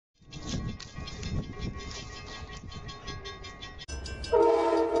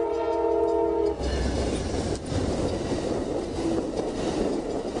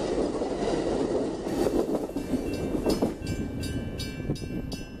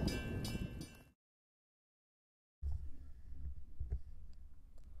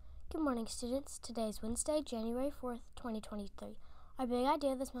Good morning, students. Today is Wednesday, January 4th, 2023. Our big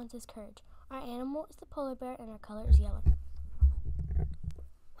idea this month is courage. Our animal is the polar bear and our color is yellow.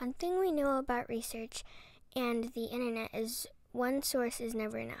 One thing we know about research and the internet is one source is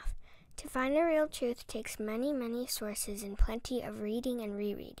never enough. To find the real truth takes many, many sources and plenty of reading and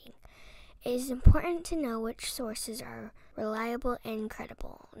rereading. It is important to know which sources are reliable and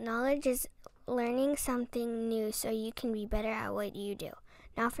credible. Knowledge is learning something new so you can be better at what you do.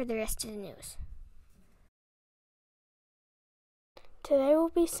 Now for the rest of the news. Today will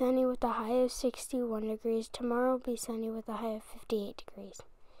be sunny with a high of 61 degrees. Tomorrow will be sunny with a high of 58 degrees.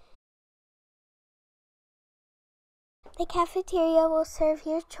 The cafeteria will serve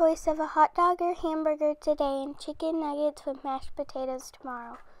your choice of a hot dog or hamburger today and chicken nuggets with mashed potatoes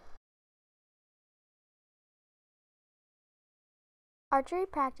tomorrow. Archery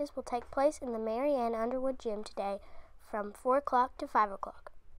practice will take place in the Mary Ann Underwood Gym today from 4 o'clock to 5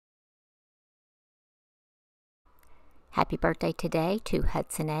 o'clock. Happy birthday today to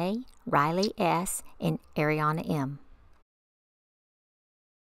Hudson A., Riley S., and Ariana M.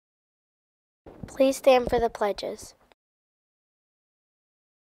 Please stand for the pledges.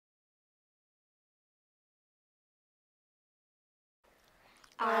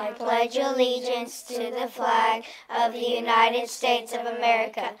 I pledge allegiance to the flag of the United States of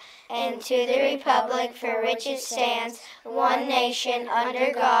America and to the republic for which it stands, one nation,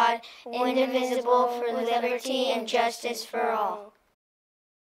 under God, indivisible, for liberty and justice for all.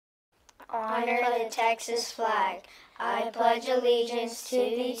 Honor the Texas flag. I pledge allegiance to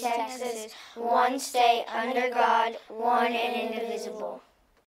the Texas, one state, under God, one and indivisible.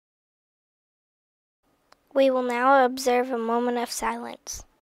 We will now observe a moment of silence.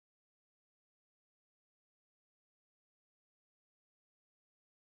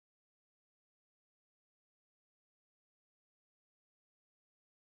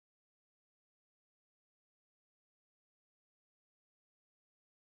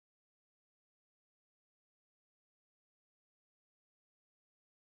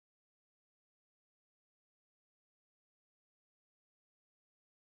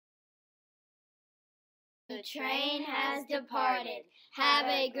 The train has departed. Have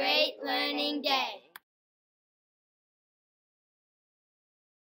a great learning day.